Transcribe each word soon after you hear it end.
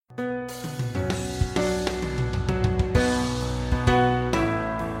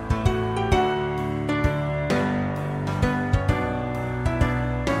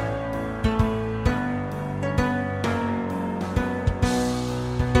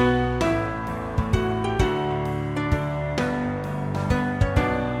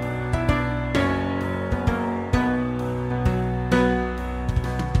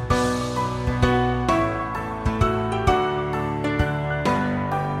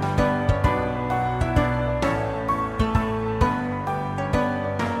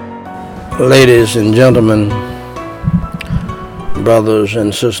Ladies and gentlemen, brothers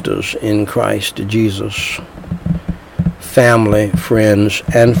and sisters in Christ Jesus, family, friends,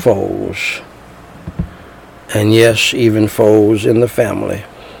 and foes, and yes, even foes in the family.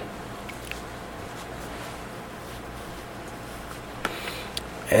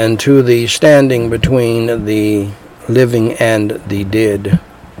 And to the standing between the living and the dead,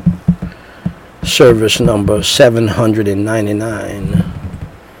 service number 799.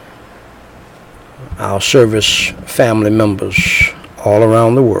 Our service family members all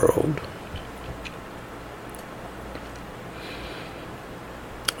around the world.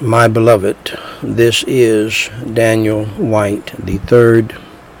 My beloved, this is Daniel White, the third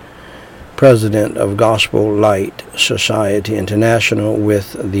president of Gospel Light Society International,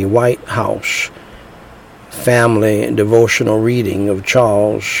 with the White House family devotional reading of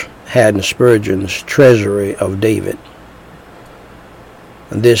Charles Haddon Spurgeon's Treasury of David.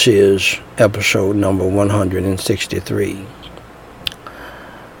 This is episode number 163.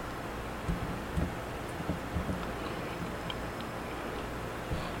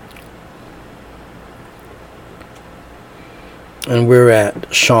 And we're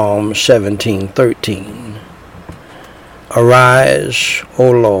at Psalm 17:13. Arise,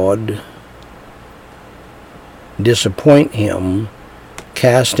 O Lord, disappoint him,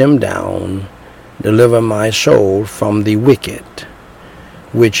 cast him down, deliver my soul from the wicked,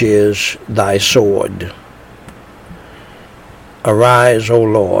 which is thy sword. Arise, O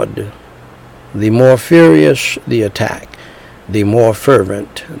Lord. The more furious the attack, the more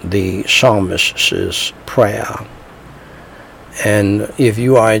fervent the psalmist's prayer. And if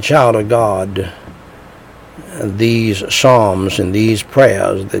you are a child of God, these psalms and these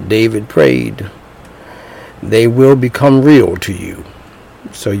prayers that David prayed, they will become real to you.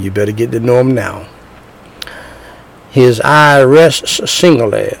 So you better get to know them now. His eye rests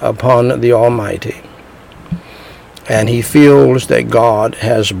singly upon the Almighty, and he feels that God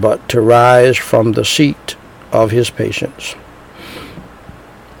has but to rise from the seat of his patience.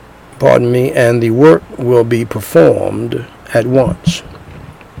 And the work will be performed at once.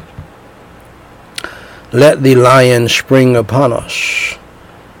 Let the lion spring upon us.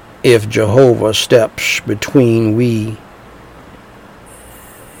 If Jehovah steps between, we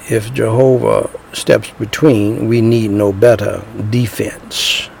need no better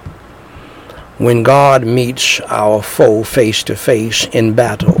defense. When God meets our foe face to face in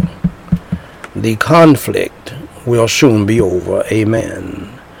battle, the conflict will soon be over.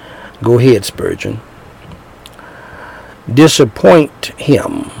 Amen. Go ahead, Spurgeon. Disappoint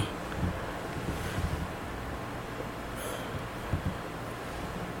him.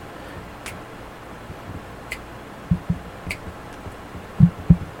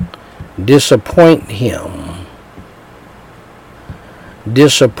 Disappoint him.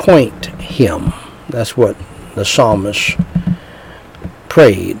 Disappoint him. That's what the psalmist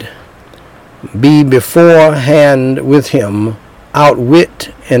prayed. Be beforehand with him,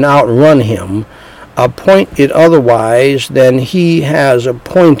 outwit and outrun him, appoint it otherwise than he has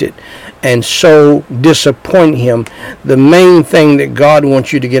appointed, and so disappoint him. The main thing that God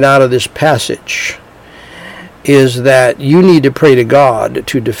wants you to get out of this passage is that you need to pray to God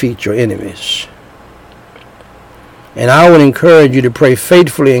to defeat your enemies. And I would encourage you to pray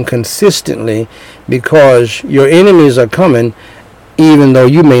faithfully and consistently, because your enemies are coming even though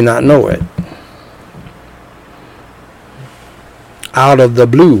you may not know it. Out of the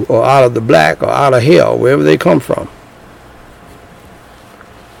blue or out of the black or out of hell, wherever they come from.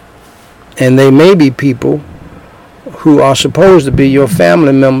 And they may be people who are supposed to be your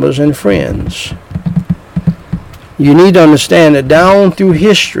family members and friends. You need to understand that down through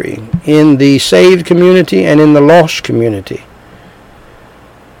history, in the saved community and in the lost community,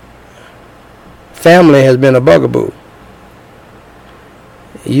 family has been a bugaboo.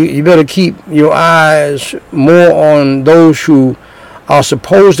 You better keep your eyes more on those who are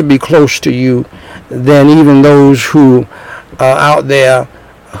supposed to be close to you than even those who are out there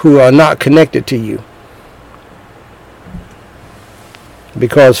who are not connected to you.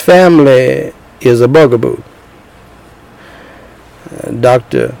 Because family is a bugaboo.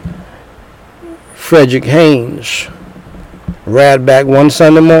 Dr. Frederick Haynes read back one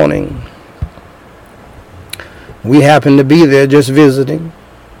Sunday morning. We happened to be there just visiting.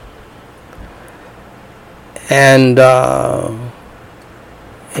 And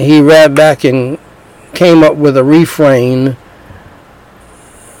he read back and came up with a refrain: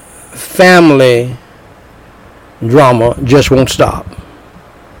 family drama just won't stop.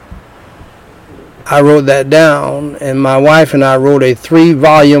 I wrote that down, and my wife and I wrote a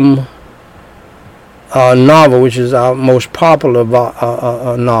 3-volume novel, which is our most popular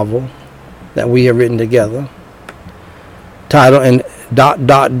novel, that we have written together. Title and ...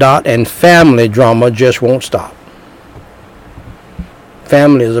 and family drama just won't stop.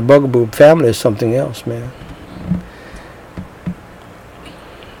 Family is a bugaboo. Family is something else, man.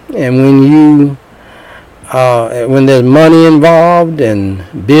 And when there's money involved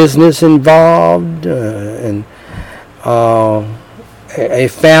and business involved and a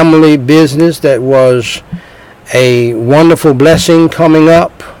family business that was a wonderful blessing coming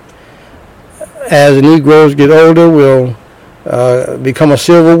up, as the Negroes get older, will become a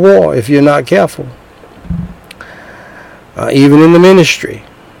civil war if you're not careful. Even in the ministry,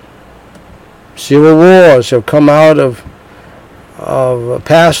 civil wars have come out of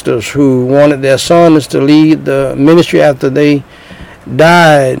pastors who wanted their sons to lead the ministry after they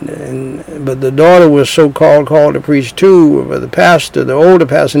died, but the daughter was called to preach too. But the older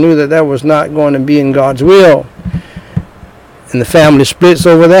pastor, knew that was not going to be in God's will, and the family splits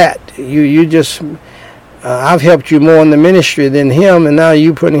over that. You just I've helped you more in the ministry than him, and now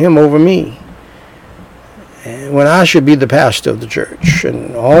you putting him over me, and when I should be the pastor of the church,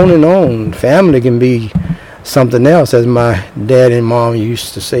 and on and on. Family can be something else, as my dad and mom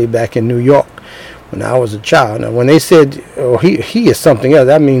used to say back in New York when I was a child. Now, when they said, "Oh, he is something else,"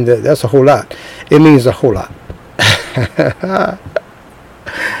 that means that's a whole lot. It means a whole lot.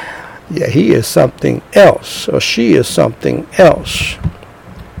 Yeah, he is something else, or she is something else.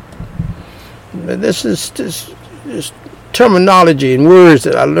 But this is terminology and words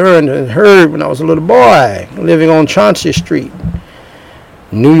that I learned and heard when I was a little boy living on Chauncey Street,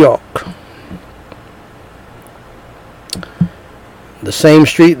 New York. The same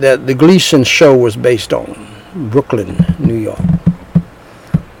street that the Gleason show was based on, Brooklyn, New York.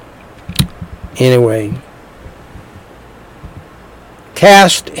 Anyway,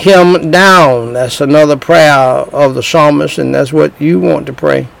 cast him down. That's another prayer of the psalmist, and that's what you want to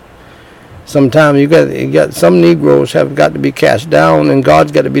pray. Sometimes you got some Negroes have got to be cast down, and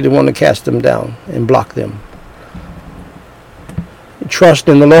God's got to be the one to cast them down and block them. Trust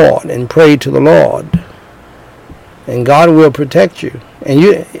in the Lord and pray to the Lord, and God will protect you. And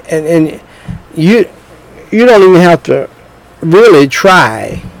you don't even have to really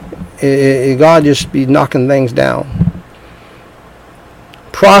try. God just be knocking things down.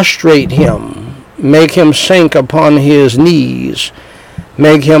 Prostrate him, make him sink upon his knees,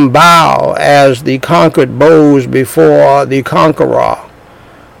 make him bow as the conquered bows before the conqueror.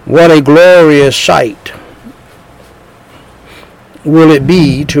 What a glorious sight will it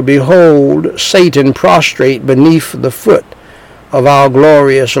be to behold Satan prostrate beneath the foot of our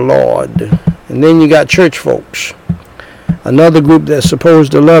glorious Lord. And then you got church folks, another group that's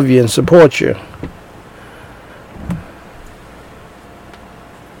supposed to love you and support you.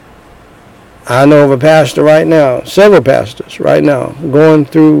 I know of a pastor right now, several pastors right now, going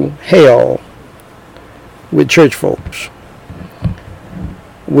through hell with church folks,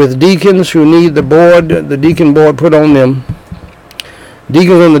 with deacons who need the deacon board put on them,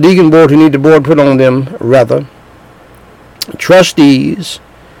 deacons on the deacon board who need the board put on them, rather, trustees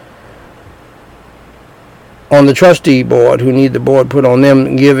on the trustee board who need the board put on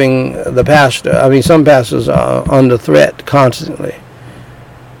them, giving the pastor, some pastors are under threat constantly.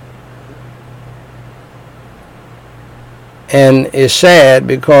 And it's sad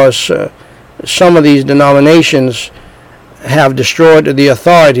because some of these denominations have destroyed the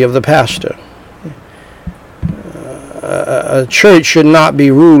authority of the pastor. A church should not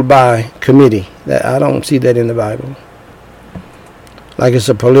be ruled by committee. I don't see that in the Bible. Like it's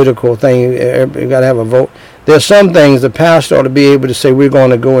a political thing. You got to have a vote. There's some things the pastor ought to be able to say, we're going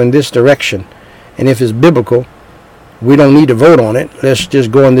to go in this direction. And if it's biblical, we don't need to vote on it. Let's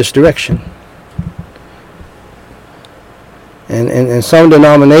just go in this direction. And some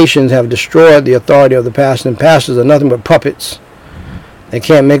denominations have destroyed the authority of the pastor, and pastors are nothing but puppets. They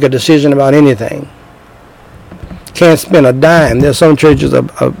can't make a decision about anything. Can't spend a dime. There's some churches a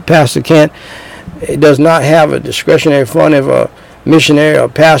pastor does not have a discretionary fund. If a missionary or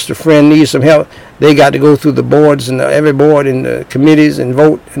pastor friend needs some help, they got to go through the boards and every board and the committees and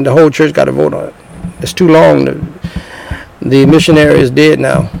vote, and the whole church got to vote on it. It's too long. The missionary is dead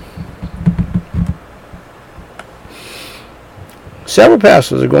now. Several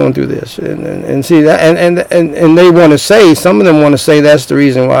pastors are going through this, and see that, and they want to say, some of them want to say that's the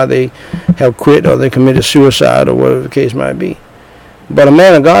reason why they have quit or they committed suicide or whatever the case might be. But a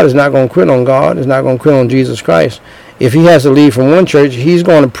man of God is not going to quit on God. Is not going to quit on Jesus Christ. If he has to leave from one church, he's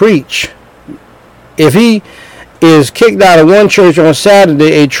going to preach. If he is kicked out of one church on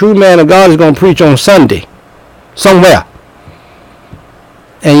Saturday, a true man of God is going to preach on Sunday, somewhere.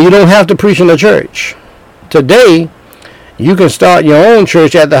 And you don't have to preach in the church. Today, You can start your own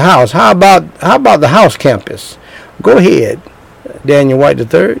church at the house. How about the house campus? Go ahead, Daniel White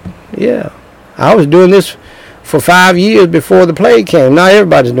III. Yeah. I was doing this for 5 years before the plague came. Now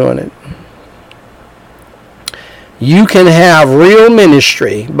everybody's doing it. You can have real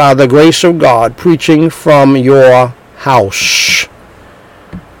ministry by the grace of God preaching from your house.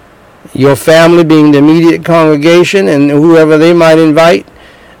 Your family being the immediate congregation, and whoever they might invite,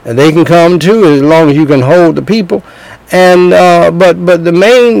 they can come too, as long as you can hold the people. And but the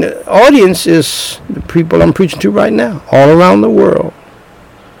main audience is the people I'm preaching to right now, all around the world,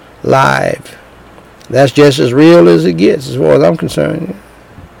 live. That's just as real as it gets, as far as I'm concerned.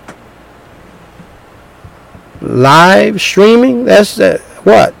 Live streaming, that's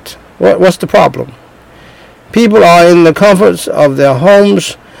what's the problem? People are in the comforts of their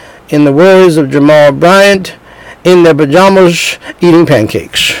homes, in the words of Jamal Bryant, in their pajamas, eating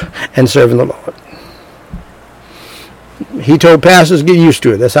pancakes and serving the Lord. He told pastors, get used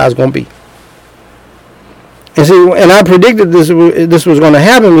to it. That's how it's going to be. And see, and I predicted this was going to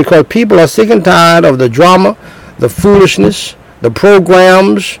happen because people are sick and tired of the drama, the foolishness, the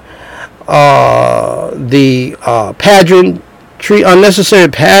programs, the pageantry, unnecessary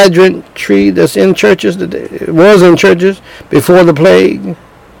pageantry that's in churches, that it was in churches before the plague.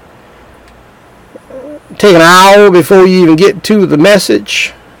 Take an hour before you even get to the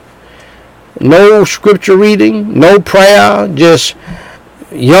message. No scripture reading, no prayer, just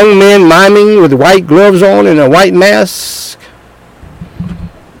young men miming with white gloves on and a white mask,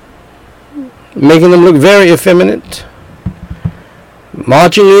 making them look very effeminate,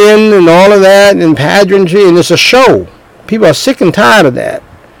 marching in and all of that, and pageantry, and it's a show. People are sick and tired of that.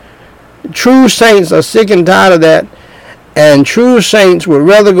 True saints are sick and tired of that, and true saints would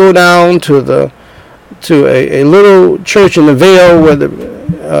rather go down to a little church in the Vale where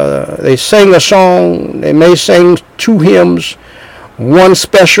they sing a song. They may sing 2 hymns, 1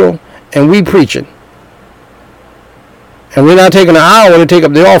 special, and we preaching. And we're not taking an hour to take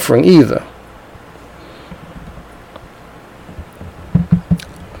up the offering either.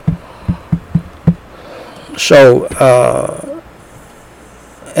 So,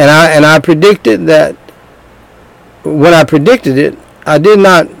 and I predicted that. When I predicted it, I did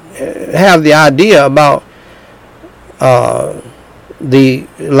not have the idea about the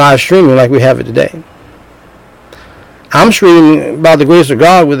live streaming like we have it today. I'm streaming by the grace of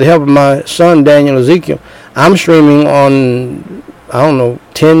God with the help of my son Daniel Ezekiel. I'm streaming on,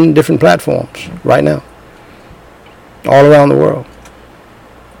 10 different platforms right now, all around the world.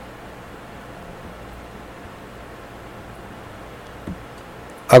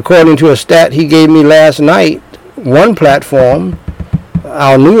 According to a stat he gave me last night, one platform,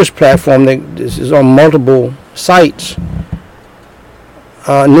 our newest platform that is on multiple sites,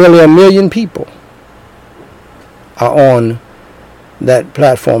 nearly 1 million people are on that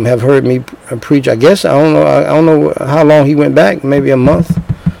platform, have heard me preach. I guess I don't know how long he went back, maybe a month,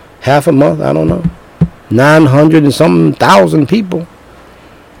 half a month, I don't know. 900 and something thousand people.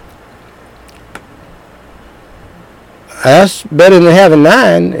 That's better than having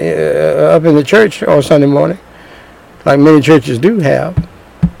 9 up in the church on Sunday morning, like many churches do have.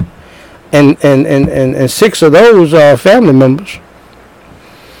 And 6 of those are family members.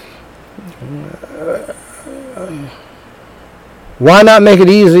 Why not make it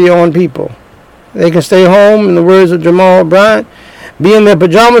easier on people? They can stay home, in the words of Jamal Bryant, be in their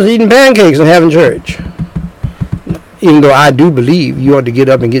pajamas eating pancakes and having church. Even though I do believe you ought to get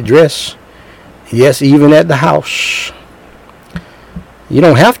up and get dressed. Yes, even at the house. You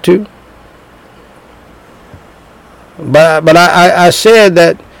don't have to. But I said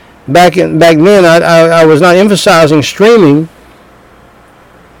that back then I was not emphasizing streaming.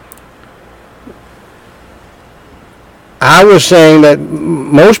 I was saying that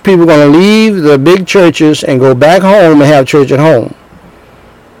most people are going to leave the big churches and go back home and have church at home.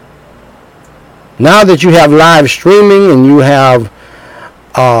 Now that you have live streaming and you have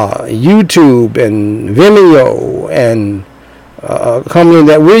YouTube and Vimeo and a company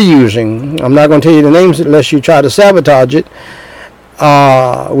that we're using, I'm not going to tell you the names unless you try to sabotage it,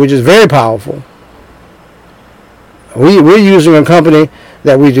 which is very powerful. We're using a company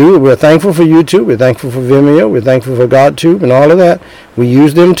that we do. We're thankful for YouTube. We're thankful for Vimeo. We're thankful for GodTube and all of that. We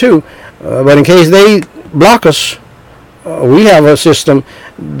use them too. But in case they block us, we have a system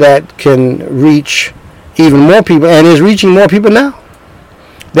that can reach even more people and is reaching more people now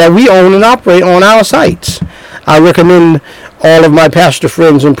that we own and operate on our sites. I recommend all of my pastor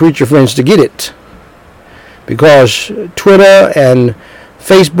friends and preacher friends to get it, because Twitter and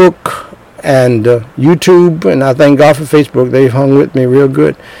Facebook and YouTube, and I thank God for Facebook, they've hung with me real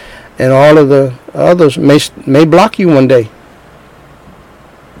good, and all of the others may block you one day.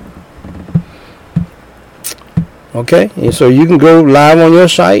 Okay, and so you can go live on your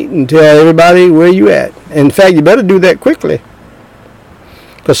site and tell everybody where you at. In fact, you better do that quickly,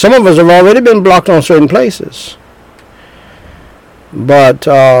 because some of us have already been blocked on certain places. But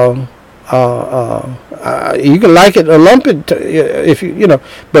you can like it or lump it if you know.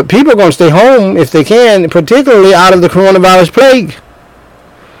 But people are going to stay home if they can, particularly out of the coronavirus plague.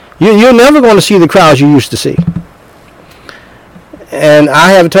 You're never going to see the crowds you used to see. And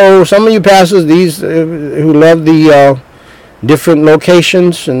I have told some of you pastors, these who love the different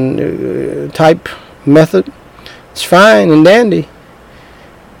locations and type method, it's fine and dandy.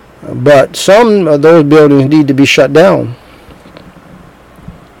 But some of those buildings need to be shut down.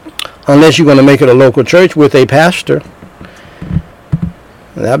 Unless you're going to make it a local church with a pastor.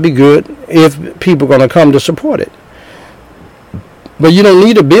 That'd be good if people are going to come to support it. But you don't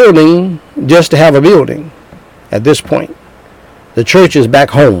need a building just to have a building at this point. The church is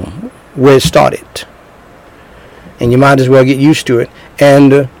back home where it started. And you might as well get used to it.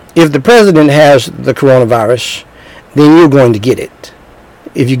 And if the president has the coronavirus, then you're going to get it.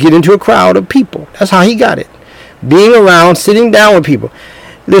 If you get into a crowd of people, that's how he got it. Being around, sitting down with people.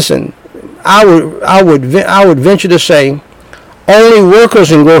 Listen, I would venture to say only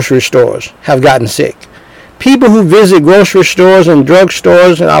workers in grocery stores have gotten sick. People who visit grocery stores and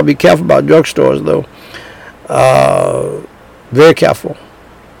drugstores, and I'll be careful about drugstores though, very careful.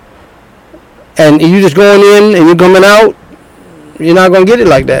 And you just going in and you're coming out, you're not going to get it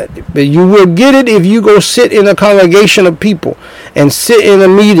like that. But you will get it if you go sit in a congregation of people and sit in a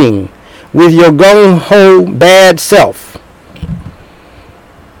meeting with your gung-ho bad self.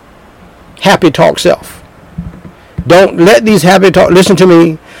 Happy talk self. Don't let these happy talk, listen to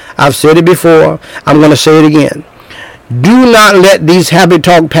me, I've said it before, I'm going to say it again. Do not let these happy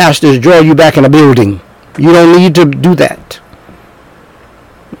talk pastors draw you back in a building. You don't need to do that.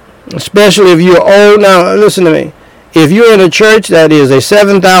 Especially if you're old. Now, listen to me. If you're in a church that is a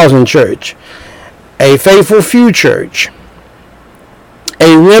 7,000 church, a faithful few church,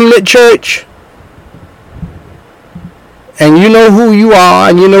 a remnant church, and you know who you are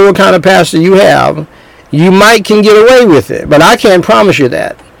and you know what kind of pastor you have, you might can get away with it. But I can't promise you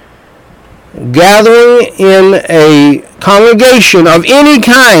that. Gathering in a congregation of any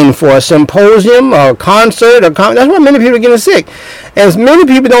kind for a symposium or a concert, that's why many people are getting sick. And many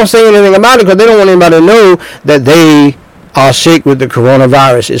people don't say anything about it because they don't want anybody to know that they are sick with the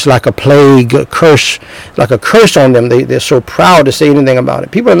coronavirus. It's like a plague, a curse, like a curse on them. They're so proud to say anything about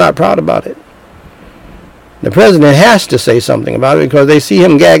it. People are not proud about it. The president has to say something about it because they see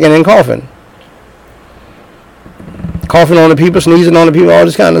him gagging and coughing. Coughing on the people, sneezing on the people, all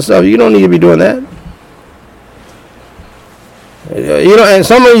this kind of stuff. You don't need to be doing that. You know, and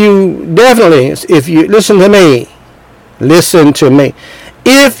some of you definitely, if you listen to me.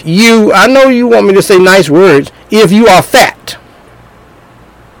 If you, I know you want me to say nice words. If you are fat,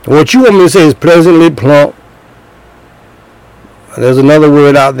 what you want me to say is pleasantly plump. There's another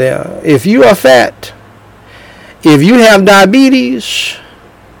word out there. If you are fat, if you have diabetes,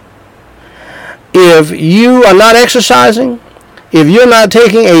 if you are not exercising, if you're not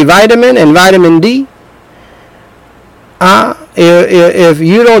taking a vitamin and vitamin D, if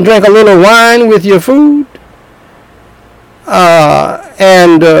you don't drink a little wine with your food,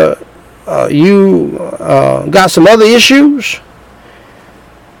 and you got some other issues,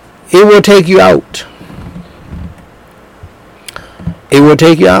 it will take you out. It will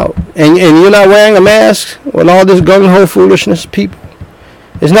take you out. And you're not wearing a mask with all this gung-ho foolishness, people.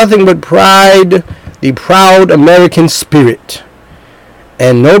 It's nothing but pride, the proud American spirit.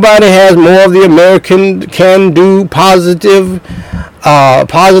 And nobody has more of the American can-do, positive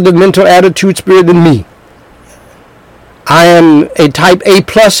mental attitude spirit than me. I am a type A+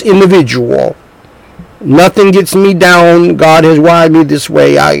 individual. Nothing gets me down. God has wired me this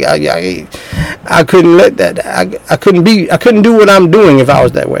way. I couldn't let that. I couldn't do what I'm doing if I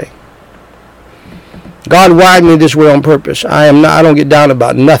was that way. God wired me this way on purpose. I don't get down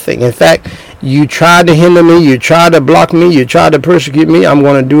about nothing. In fact, you try to hinder me, you try to block me, you try to persecute me, I'm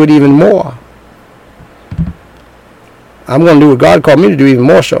going to do it even more. I'm going to do what God called me to do even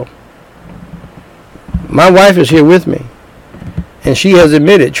more so. My wife is here with me. And she has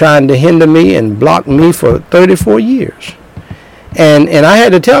admitted trying to hinder me and block me for 34 years. And I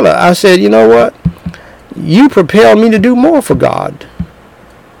had to tell her, I said, you know what? You propel me to do more for God.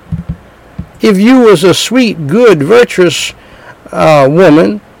 If you was a sweet, good, virtuous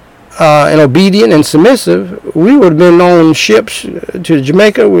woman, and obedient and submissive, we would have been on ships to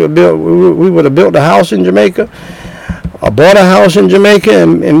Jamaica. We would have built a house in Jamaica. I bought a house in Jamaica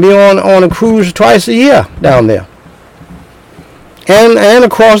and be on a cruise twice a year down there. And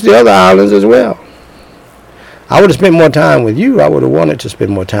across the other islands as well. I would have spent more time with you. I would have wanted to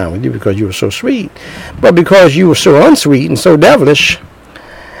spend more time with you because you were so sweet. But because you were so unsweet and so devilish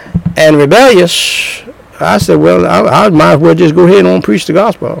and rebellious, I said, well, I might as well just go ahead and preach the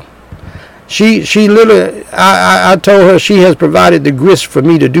gospel. She literally, I told her she has provided the grist for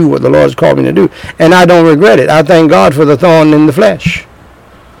me to do what the Lord has called me to do. And I don't regret it. I thank God for the thorn in the flesh.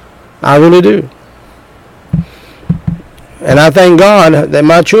 I really do. And I thank God that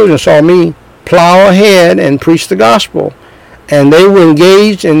my children saw me plow ahead and preach the gospel. And they were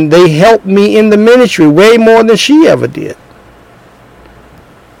engaged and they helped me in the ministry way more than she ever did.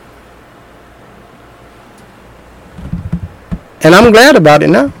 And I'm glad about it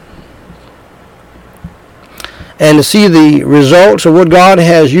now. And to see the results of what God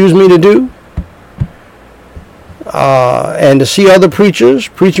has used me to do. And to see other preachers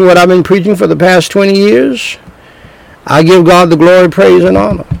preaching what I've been preaching for the past 20 years. I give God the glory, praise, and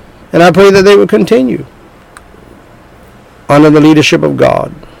honor. And I pray that they will continue under the leadership of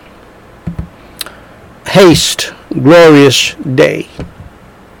God. Haste, glorious day.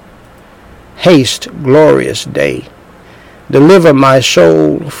 Haste, glorious day. Deliver my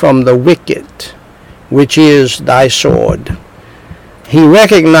soul from the wicked, which is thy sword. He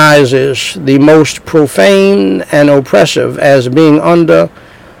recognizes the most profane and oppressive as being under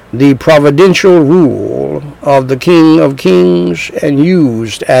the providential rule of the King of Kings and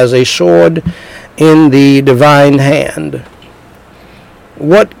used as a sword in the divine hand.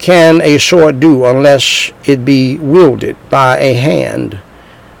 What can a sword do unless it be wielded by a hand?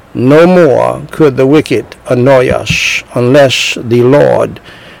 No more could the wicked annoy us unless the Lord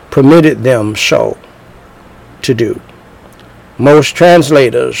permitted them so to do. Most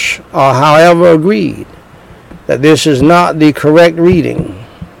translators are, however, agreed that this is not the correct reading,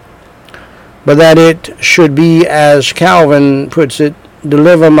 but that it should be, as Calvin puts it,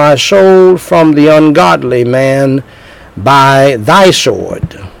 deliver my soul from the ungodly man by thy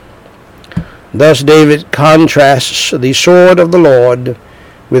sword. Thus David contrasts the sword of the Lord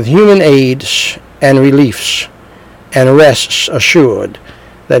with human aids and reliefs, and rests assured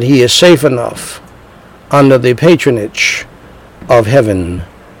that he is safe enough under the patronage of heaven.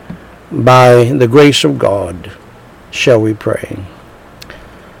 By the grace of God shall we pray.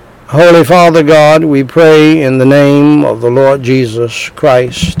 Holy Father God, we pray in the name of the Lord Jesus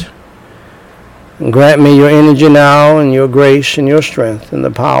Christ. Grant me your energy now and your grace and your strength and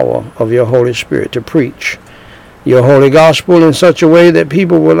the power of your Holy Spirit to preach your holy gospel in such a way that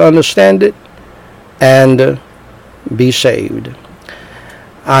people will understand it and be saved.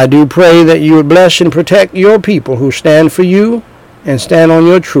 I do pray that you would bless and protect your people who stand for you and stand on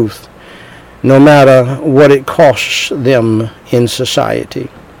your truth, no matter what it costs them in society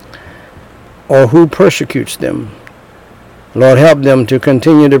or who persecutes them. Lord, help them to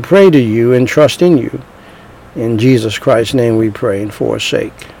continue to pray to you and trust in you. In Jesus Christ's name we pray and for his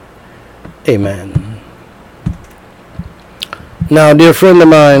sake. Amen. Now, dear friend of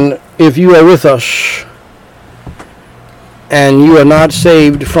mine, if you are with us and you are not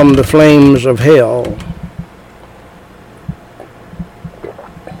saved from the flames of hell,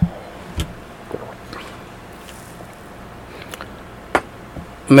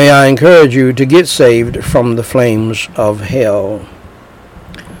 may I encourage you to get saved from the flames of hell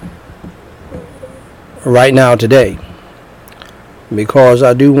right now, today, because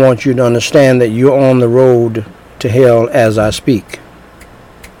I do want you to understand that you're on the road to hell as I speak.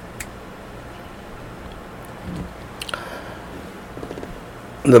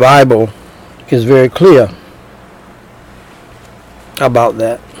 The Bible is very clear about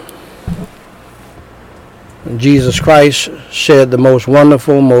that. Jesus Christ said the most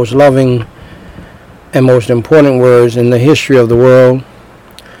wonderful, most loving, and most important words in the history of the world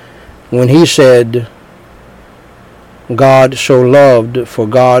when he said, for God so loved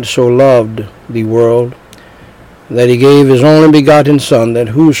the world that he gave his only begotten Son, that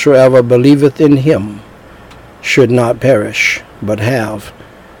whosoever believeth in him should not perish, but have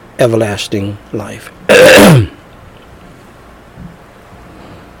everlasting life.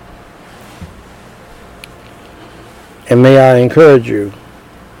 And may I encourage you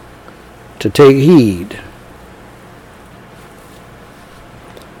to take heed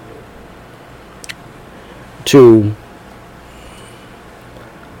to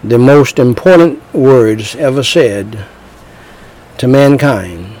the most important words ever said to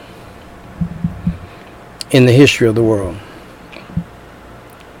mankind in the history of the world.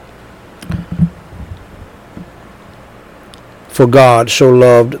 For God so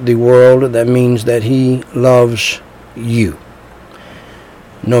loved the world, that means that he loves you.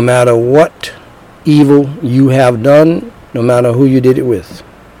 No matter what evil you have done, no matter who you did it with.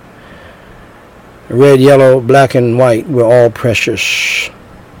 Red, yellow, black, and white were all precious,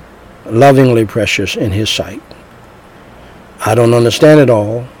 lovingly precious in his sight. I don't understand it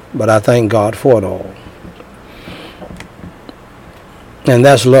all, but I thank God for it all. And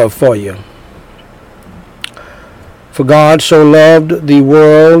that's love for you. For God so loved the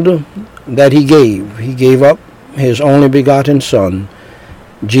world that he gave up his only begotten Son,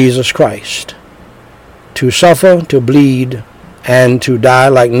 Jesus Christ, to suffer, to bleed, and to die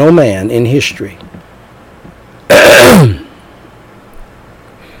like no man in history,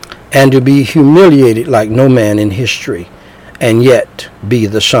 and to be humiliated like no man in history, and yet be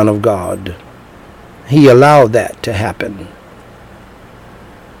the Son of God. He allowed that to happen.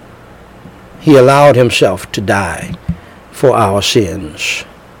 He allowed himself to die for our sins,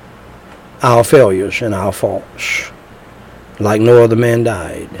 our failures, and our faults, like no other man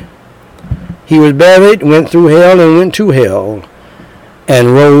died. He was buried, went through hell, and went to hell,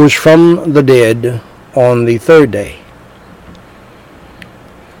 and rose from the dead on the third day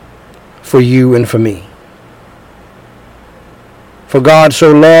for you and for me. For God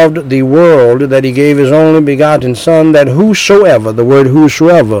so loved the world that he gave his only begotten Son, that whosoever, the word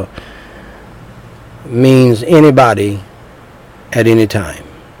whosoever means anybody at any time.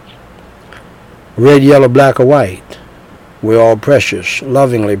 Red, yellow, black, or white, we're all precious,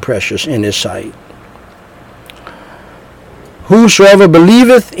 lovingly precious in his sight. Whosoever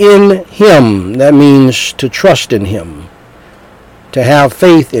believeth in him, that means to trust in him, to have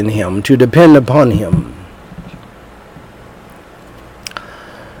faith in him, to depend upon him.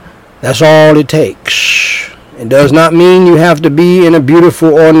 That's all it takes. It does not mean you have to be in a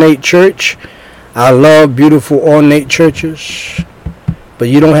beautiful, ornate church. I love beautiful, ornate churches, but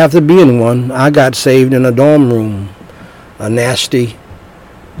you don't have to be in one. I got saved in a dorm room, a nasty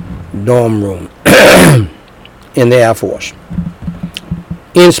dorm room in the Air Force.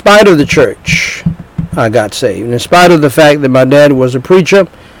 In spite of the church, I got saved. In spite of the fact that my dad was a preacher,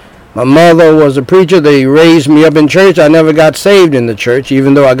 my mother was a preacher, they raised me up in church. I never got saved in the church,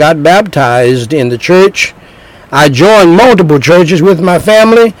 even though I got baptized in the church. I joined multiple churches with my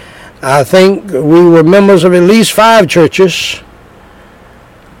family. I think we were members of at least 5 churches.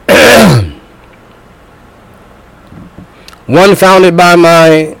 One founded by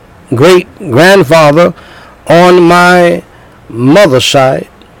my great-grandfather on my mother's side,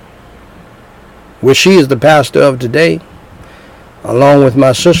 which she is the pastor of today, along with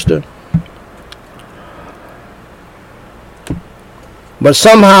my sister. But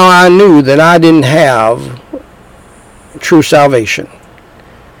somehow I knew that I didn't have true salvation.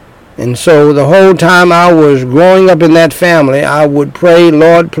 And so the whole time I was growing up in that family, I would pray,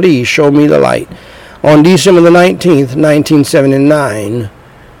 Lord, please show me the light. On December the 19th, 1979,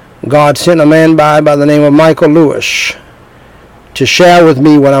 God sent a man by the name of Michael Lewis to share with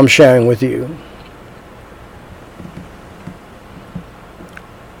me what I'm sharing with you.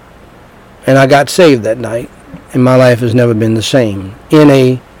 And I got saved that night, and my life has never been the same. In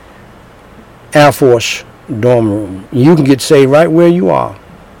a Air Force dorm room. You can get saved right where you are.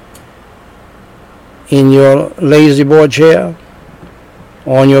 In your lazy boy chair,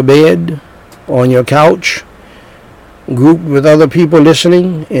 on your bed, on your couch, grouped with other people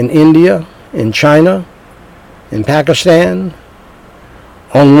listening in India, in China, in Pakistan,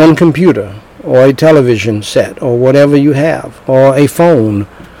 on one computer, or a television set, or whatever you have, or a phone,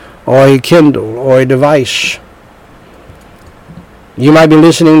 or a Kindle, or a device. You might be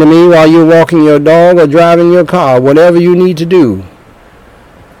listening to me while you're walking your dog or driving your car, whatever you need to do.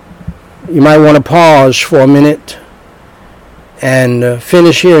 You might want to pause for a minute and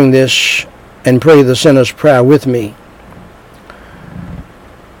finish hearing this and pray the sinner's prayer with me.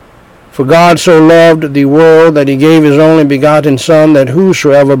 For God so loved the world that he gave his only begotten Son, that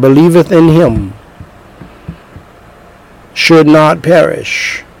whosoever believeth in him should not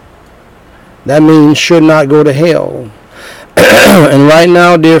perish. That means should not go to hell. And right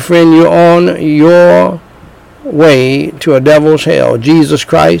now, dear friend, you're on your way to a devil's hell. Jesus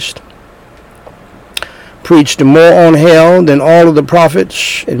Christ preached more on hell than all of the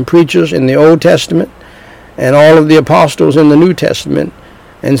prophets and preachers in the Old Testament and all of the apostles in the New Testament.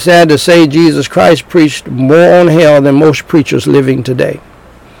 And sad to say, Jesus Christ preached more on hell than most preachers living today.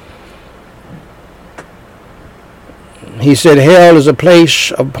 He said hell is a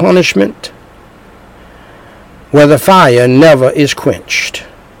place of punishment where the fire never is quenched.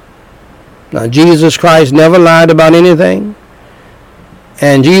 Now, Jesus Christ never lied about anything.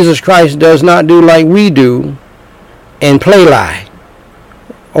 And Jesus Christ does not do like we do and play lie.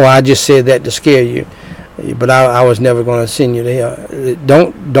 Oh, I just said that to scare you. but I was never going to send you to hell.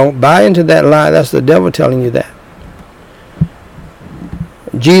 Don't buy into that lie. That's the devil telling you that.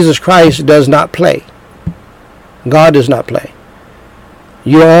 Jesus Christ does not play. God does not play.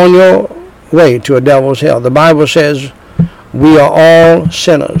 You're on your way to a devil's hell. The Bible says we are all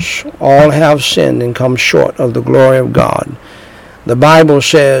sinners. All have sinned and come short of the glory of God. The Bible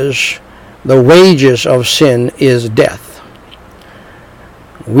says the wages of sin is death.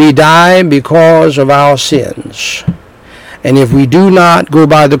 We die because of our sins. And if we do not go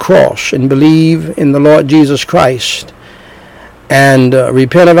by the cross and believe in the Lord Jesus Christ and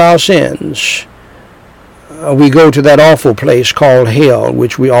repent of our sins, we go to that awful place called hell,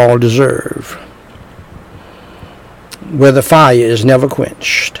 which we all deserve, where the fire is never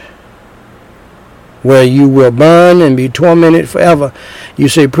quenched, where you will burn and be tormented forever. You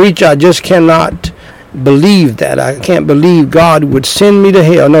say, preacher, I just cannot believe that. I can't believe God would send me to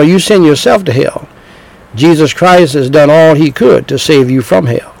hell. No, you send yourself to hell. Jesus Christ has done all he could to save you from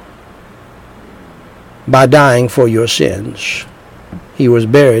hell by dying for your sins. He was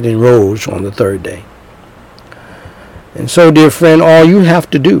buried and rose on the third day. And so, dear friend, all you have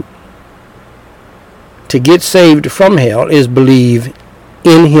to do to get saved from hell is believe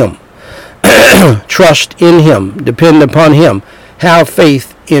in him. Trust in him. Depend upon him. Have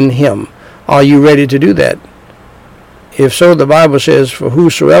faith in him. Are you ready to do that? If so, the Bible says, for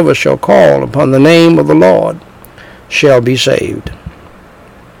whosoever shall call upon the name of the Lord shall be saved.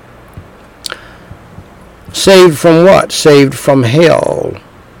 Saved from what? Saved from hell.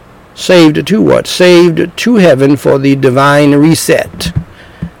 Saved to what? Saved to heaven for the divine reset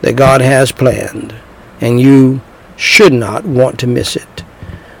that God has planned. And you should not want to miss it.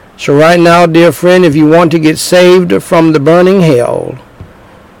 So right now, dear friend, if you want to get saved from the burning hell,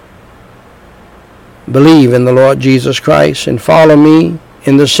 believe in the Lord Jesus Christ and follow me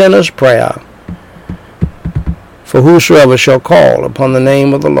in the sinner's prayer. For whosoever shall call upon the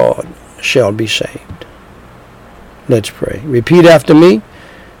name of the Lord shall be saved. Let's pray. Repeat after me,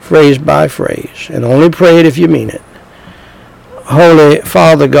 phrase by phrase, and only pray it if you mean it. Holy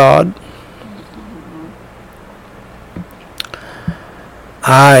Father God,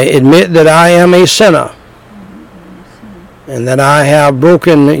 I admit that I am a sinner and that I have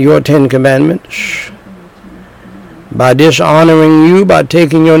broken your 10 commandments by dishonoring you, by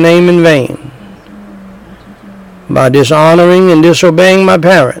taking your name in vain, by dishonoring and disobeying my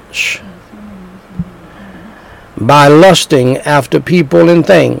parents, by lusting after people and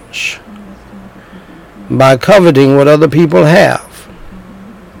things, by coveting what other people have,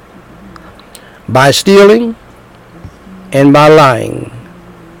 by stealing, and by lying,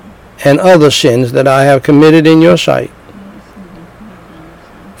 and other sins that I have committed in your sight.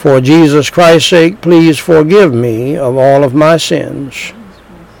 For Jesus Christ's sake, please forgive me of all of my sins.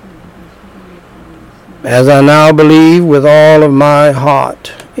 As I now believe with all of my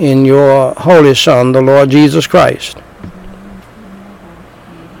heart in your Holy Son, the Lord Jesus Christ,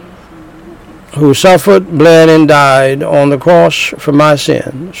 who suffered, bled, and died on the cross for my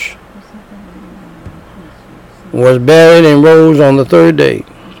sins, was buried and rose on the third day.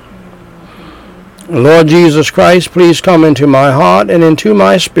 Lord Jesus Christ, please come into my heart and into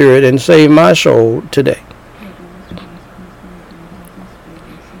my spirit and save my soul today.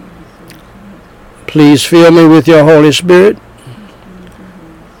 Please fill me with your Holy Spirit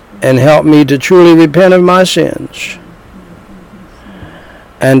and help me to truly repent of my sins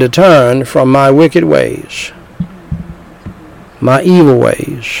and to turn from my wicked ways, my evil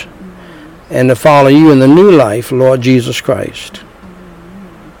ways, and to follow you in the new life, Lord Jesus Christ.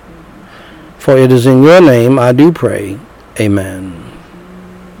 For it is in your name I do pray. Amen.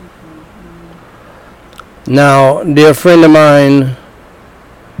 Now, dear friend of mine,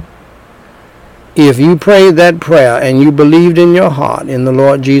 if you prayed that prayer and you believed in your heart in the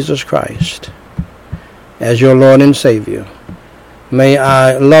Lord Jesus Christ as your Lord and Savior, may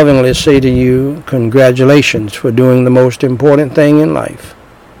I lovingly say to you, congratulations for doing the most important thing in life.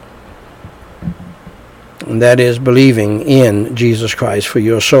 And that is believing in Jesus Christ for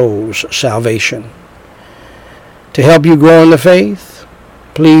your soul's salvation. To help you grow in the faith,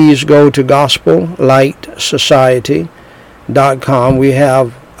 please go to GospelLightSociety.com. We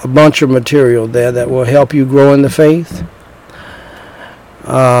have a bunch of material there that will help you grow in the faith.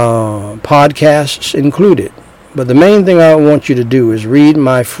 Podcasts included. But the main thing I want you to do is read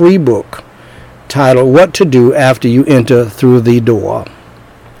my free book titled What to Do After You Enter Through the Door.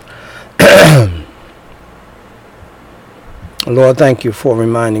 Lord, thank you for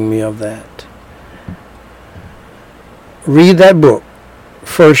reminding me of that. Read that book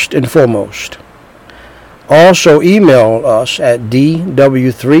first and foremost. Also email us at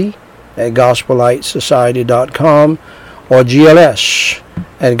dw3 at gospellightsociety.com or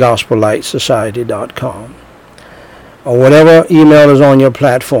gls@gospellightsociety.com, or whatever email is on your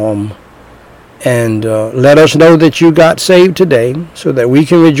platform. And let us know that you got saved today so that we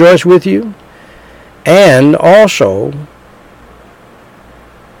can rejoice with you. And also,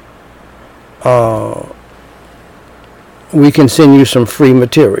 we can send you some free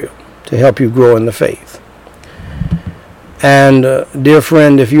material to help you grow in the faith. And dear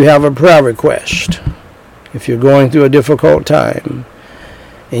friend, if you have a prayer request, if you're going through a difficult time,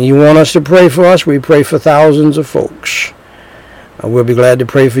 and you want us to pray for us, we pray for thousands of folks. We'll be glad to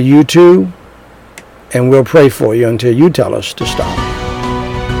pray for you too. And we'll pray for you until you tell us to stop.